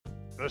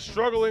The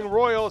struggling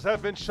Royals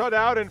have been shut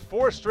out in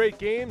 4 straight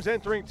games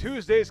entering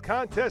Tuesday's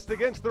contest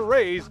against the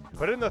Rays,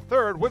 but in the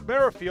third, Whit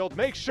Merrifield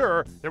makes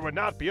sure there would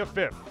not be a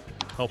fifth.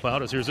 Help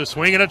out as here's a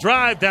swing and a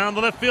drive down the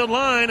left field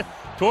line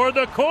toward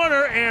the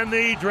corner, and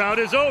the drought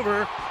is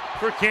over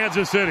for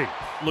Kansas City.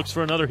 Looks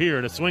for another here,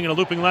 and a swing and a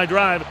looping line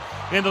drive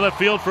into left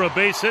field for a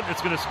base hit.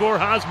 It's going to score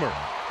Hosmer.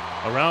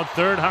 Around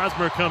third,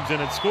 Hosmer comes in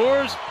and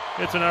scores.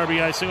 It's an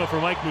RBI single for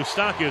Mike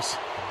Moustakas,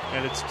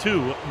 and it's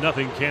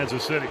 2-0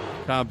 Kansas City.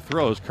 Cobb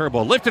throws,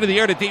 curveball lifted in the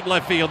air to deep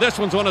left field. This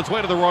one's on its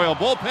way to the Royal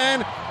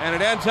bullpen, and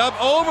it ends up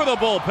over the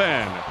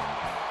bullpen.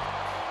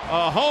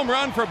 A home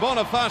run for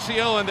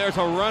Bonifacio, and there's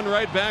a run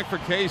right back for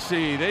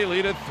KC. They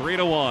lead it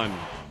 3-1.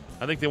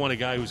 I think they want a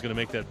guy who's going to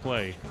make that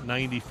play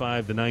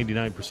 95 to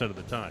 99% of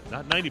the time.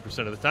 Not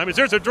 90% of the time. As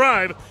there's a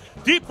drive,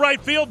 deep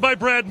right field by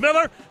Brad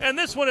Miller, and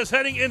this one is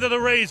heading into the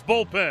Rays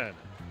bullpen.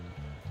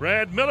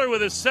 Brad Miller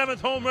with his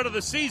 7th home run of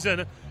the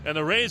season, and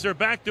the Rays are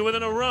back to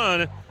within a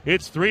run.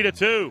 It's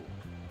 3-2.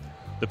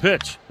 The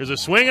pitch. There's a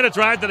swing and a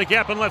drive to the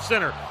gap in left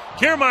center.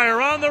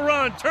 Kiermaier on the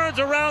run, turns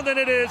around, and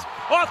it is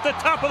off the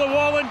top of the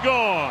wall and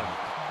gone.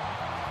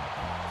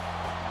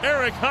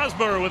 Eric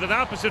Hosmer with an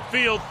opposite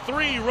field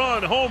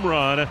 3-run home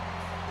run,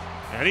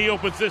 and he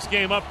opens this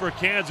game up for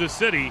Kansas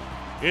City.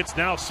 It's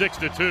now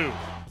 6-2.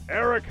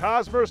 Eric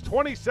Hosmer's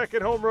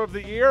 22nd homer of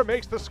the year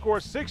makes the score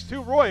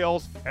 6-2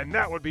 Royals, and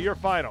that would be your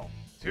final.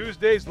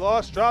 Tuesday's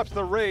loss drops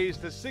the Rays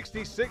to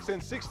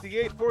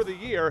 66-68 for the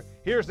year.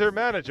 Here's their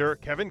manager,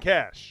 Kevin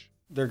Cash.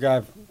 Their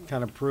guy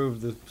kind of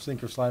proved the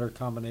sinker-slider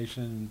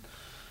combination.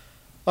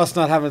 Us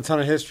not having a ton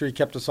of history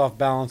kept us off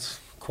balance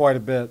quite a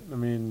bit. I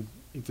mean,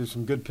 he threw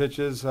some good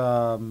pitches.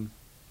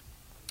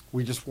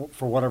 We just,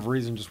 for whatever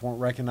reason, just weren't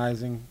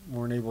recognizing,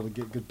 weren't able to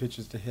get good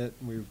pitches to hit.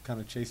 We kind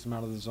of chased him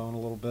out of the zone a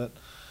little bit.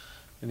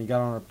 And he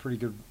got on a pretty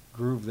good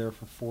groove there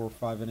for 4 or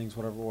 5 innings,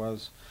 whatever it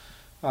was.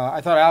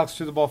 I thought Alex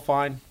threw the ball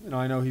fine. You know,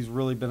 I know he's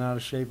really been out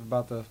of shape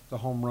about the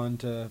home run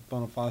to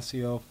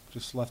Bonifacio.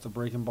 Just left the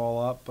breaking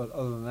ball up. But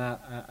other than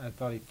that, I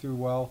thought he threw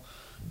well.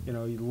 You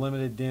know, he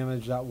limited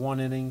damage that 1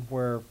 inning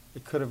where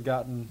it could have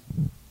gotten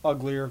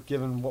uglier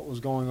given what was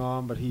going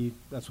on. But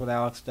that's what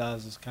Alex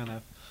does, is kind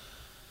of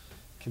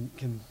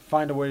can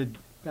find a way to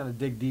kind of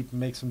dig deep and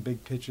make some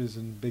big pitches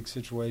in big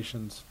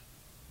situations.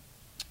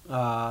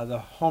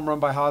 The home run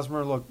by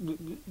Hosmer, look,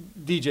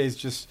 DJ's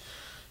just,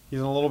 he's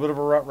in a little bit of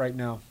a rut right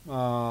now.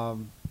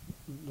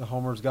 The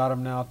homer's got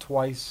him now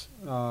twice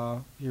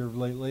here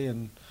lately,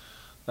 and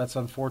that's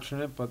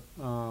unfortunate, but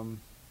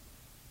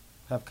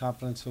have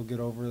confidence he'll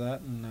get over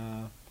that, and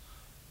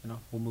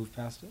we'll move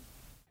past it.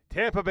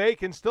 Tampa Bay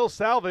can still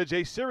salvage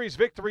a series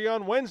victory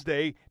on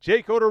Wednesday.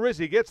 Jake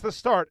Odorizzi gets the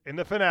start in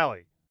the finale.